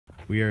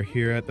We are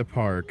here at the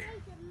park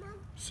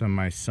so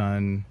my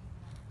son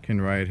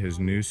can ride his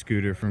new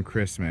scooter from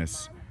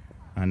Christmas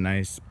on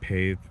nice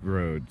paved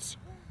roads.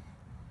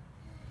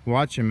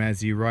 Watch him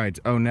as he rides.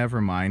 Oh, never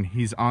mind.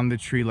 He's on the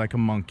tree like a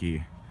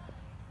monkey.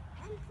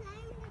 I'm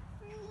climbing the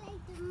tree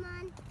like a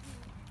monkey.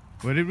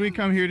 What did we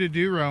come here to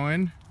do,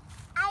 Rowan?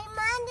 I'm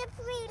on the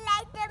tree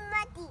like a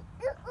monkey.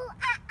 Ooh, ooh,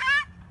 ah,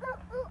 ah.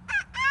 Ooh, ooh,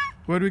 ah, ah.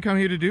 What did we come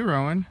here to do,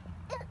 Rowan?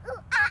 Ooh, ooh,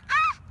 ah,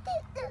 ah.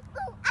 Ooh,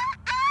 ooh, ah,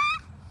 ah.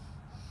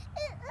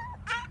 Ooh,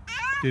 ooh, ah,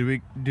 ah.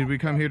 Did we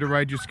come here to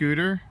ride your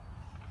scooter?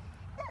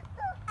 Ooh, ooh,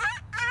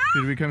 ah, ah.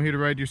 Did we come here to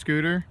ride your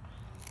scooter?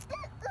 Ooh,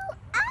 ooh,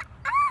 ah,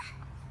 ah.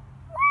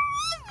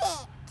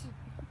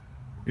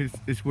 Where is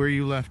it? It's where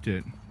you left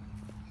it. Ooh,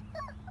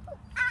 ooh,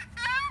 ah,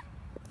 ah.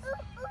 Ooh,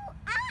 ooh,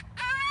 ah,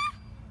 ah.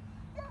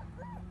 Ooh,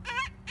 ooh,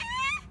 ah,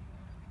 ah.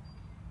 Ooh,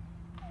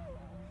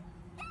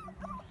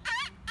 ooh, ah,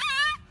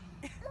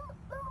 ah. Ooh,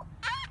 ooh,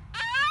 ah,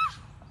 ah.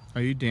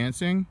 Are you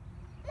dancing?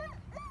 Ooh, ooh,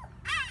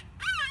 ah,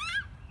 ah.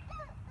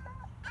 Ooh,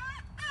 ooh, ah,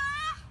 ah. Ooh,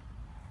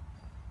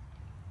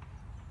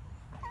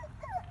 ooh,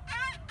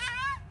 ah,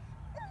 ah.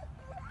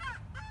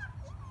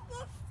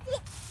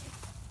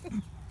 Ooh, ooh, ah,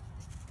 ah.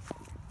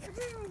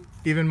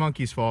 Even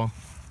monkeys fall.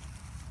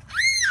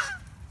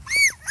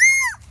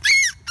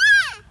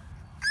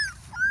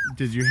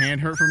 Did your hand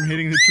hurt from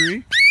hitting the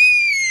tree?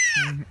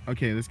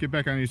 Okay, let's get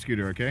back on your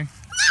scooter, okay?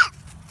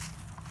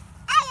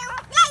 I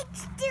don't like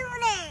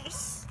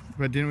scooters.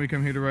 But didn't we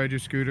come here to ride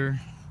your scooter?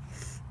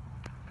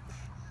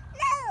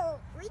 No,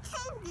 we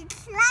came to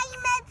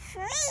climb a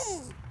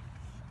tree.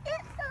 Ooh,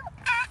 ooh,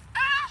 ah,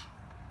 ah.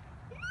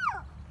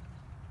 No,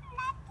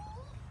 Lucky.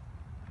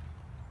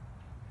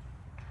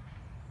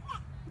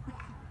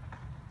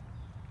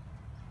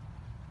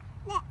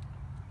 No.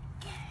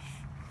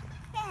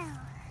 No.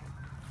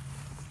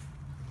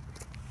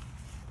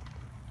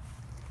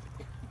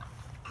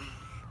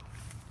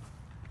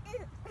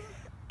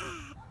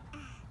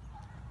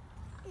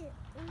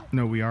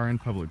 No, we are in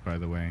public, by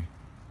the way.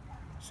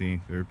 See,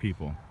 there are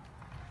people.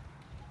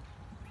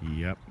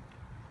 Yep.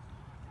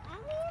 I'm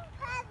in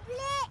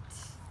public.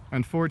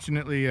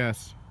 Unfortunately,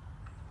 yes.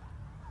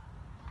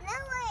 No,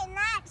 we're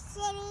not,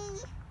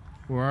 City.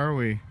 Where are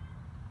we?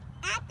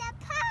 At the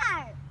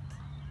park.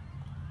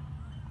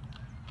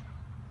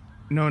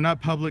 No,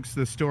 not Publix,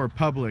 the store.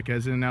 Public,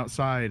 as in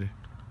outside.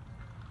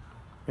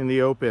 In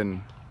the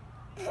open.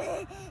 You're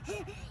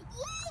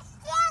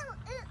so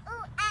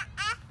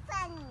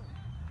funny.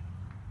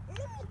 Let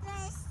me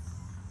just.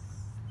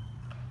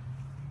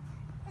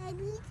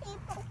 Maybe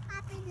people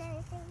popular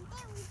thing.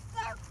 They were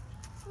so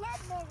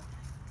nothing.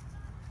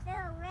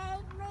 They'll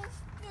raid my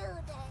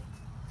student.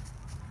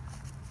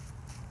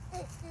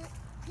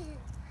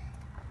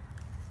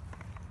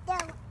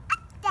 Down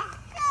up the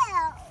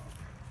hill.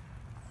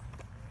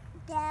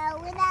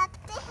 Down up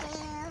the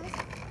hill.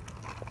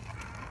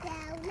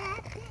 Down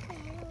up the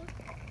hill.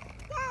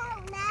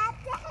 Down up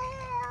the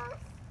hill.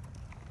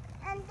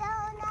 And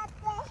down up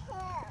the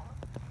hill.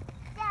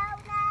 Down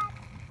up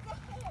the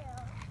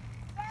hill.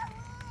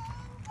 Going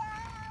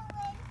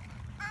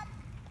up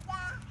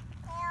the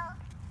hill.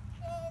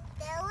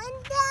 Going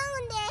down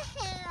the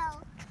hill.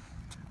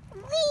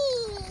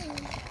 Whee!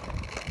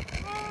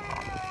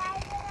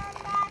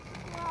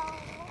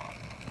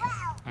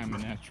 Wow. I'm a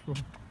natural.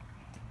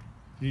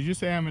 Did you just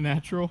say I'm a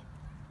natural?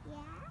 Yeah.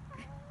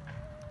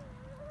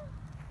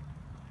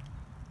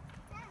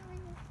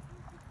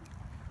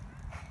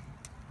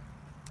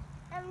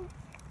 I'm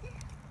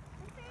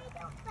very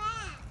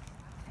fast.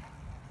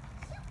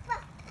 Super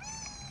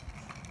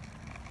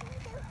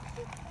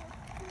speed.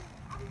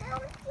 I'm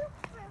going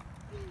super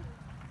speed.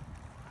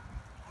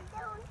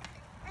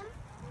 I'm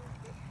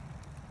super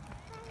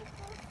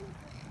speed.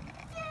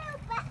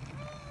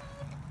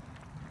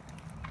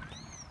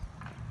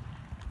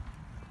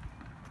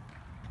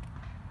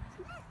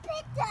 Let's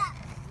pick up.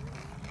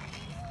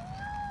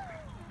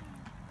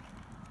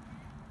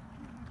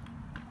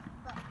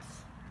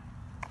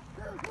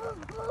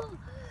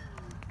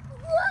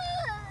 What?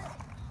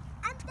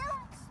 I'm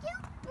going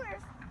super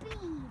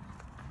speed.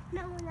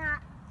 No, we're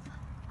not.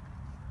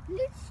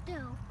 Let's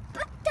go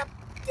up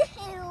the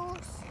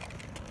hills.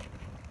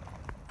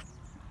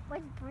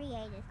 Where's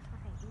Brianna's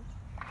climb?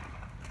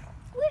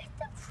 Where's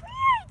the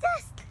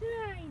Brianna's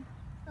climb?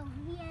 Oh,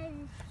 he has a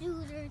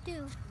scooter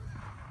too.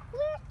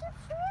 Where's the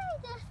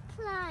Brianna's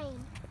climb?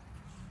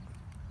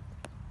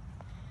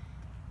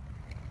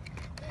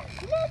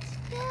 Let's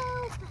go.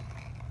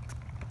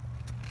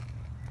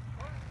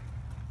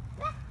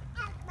 Back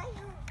at my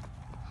home.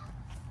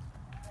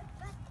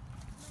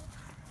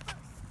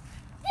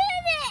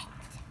 Did it!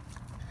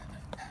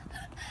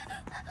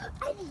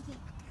 I did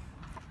it.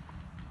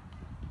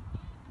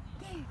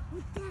 There,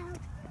 we're down.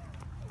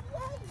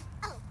 Yay.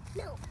 Oh,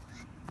 no.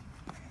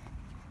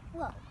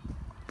 Whoa.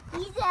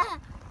 He's a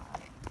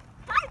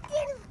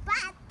parking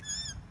spot.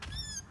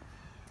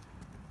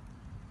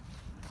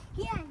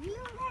 Yeah, you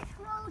just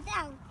slow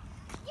down.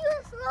 You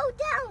slow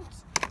down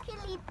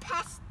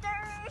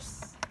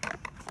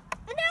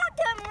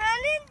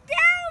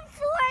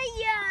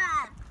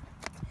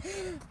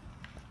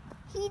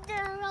He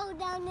didn't roll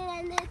down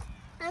and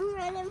I'm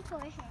running for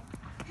him.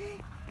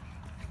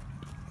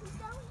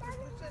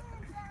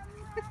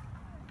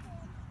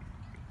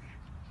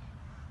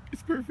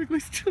 It's perfectly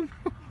still.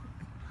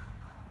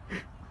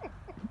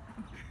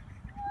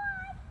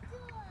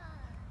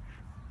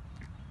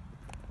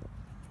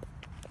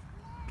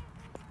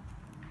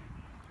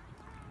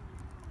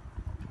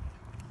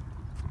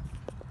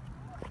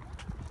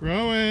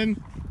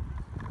 Rowan,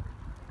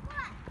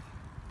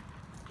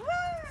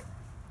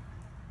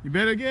 you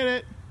better get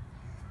it.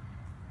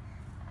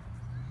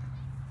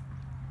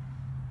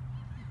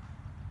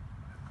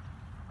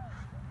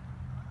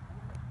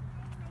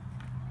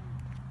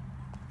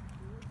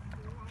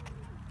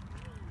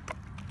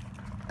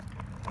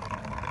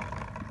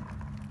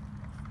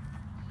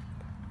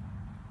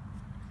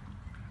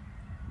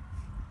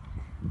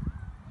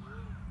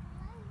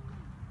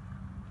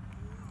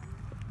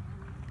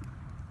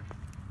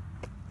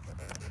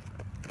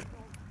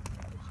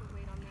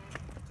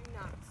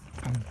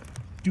 I'm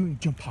doing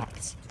jump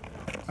hops.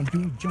 I'm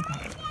doing jump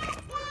hops.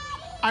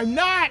 I'm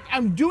not!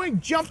 I'm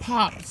doing jump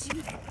hops!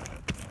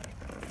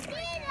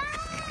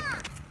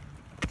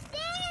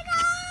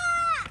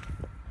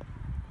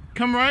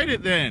 Come ride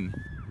it then.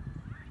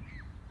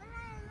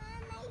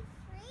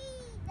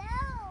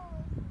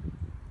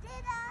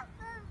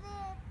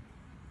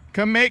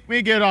 Come make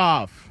me get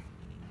off.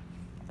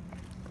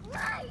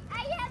 Right, I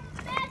have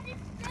a magic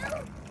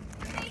too.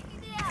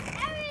 Making it up.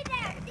 Every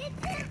day, did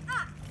him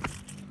up.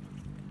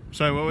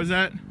 Sorry, what was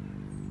that?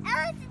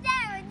 Every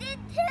day, did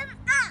him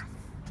up.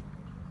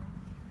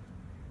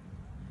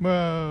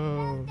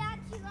 Whoa. Got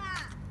you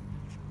up.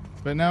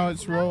 But now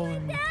it's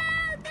rolling. No,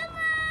 the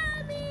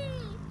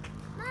mommy.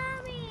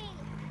 Mommy.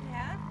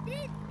 Yeah? This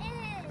is.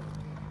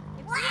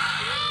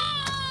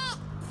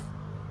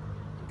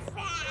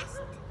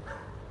 Fast.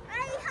 I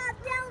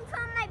hopped down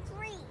from my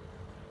tree.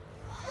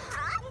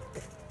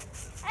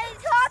 I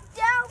hopped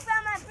down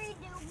from my tree,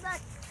 dude.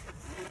 Look.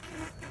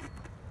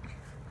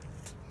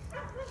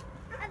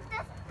 I'm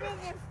just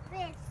spinning,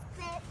 spin.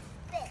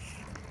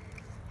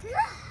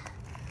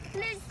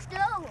 Let's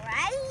go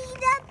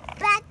right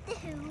up at the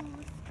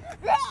hills.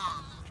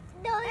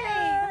 No,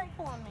 Hey, don't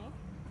pull me.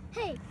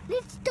 Hey,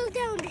 let's go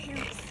down the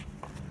hills.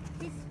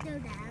 Let's go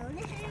down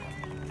the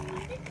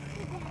hills.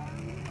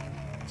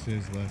 It's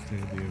his last day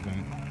of the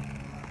event.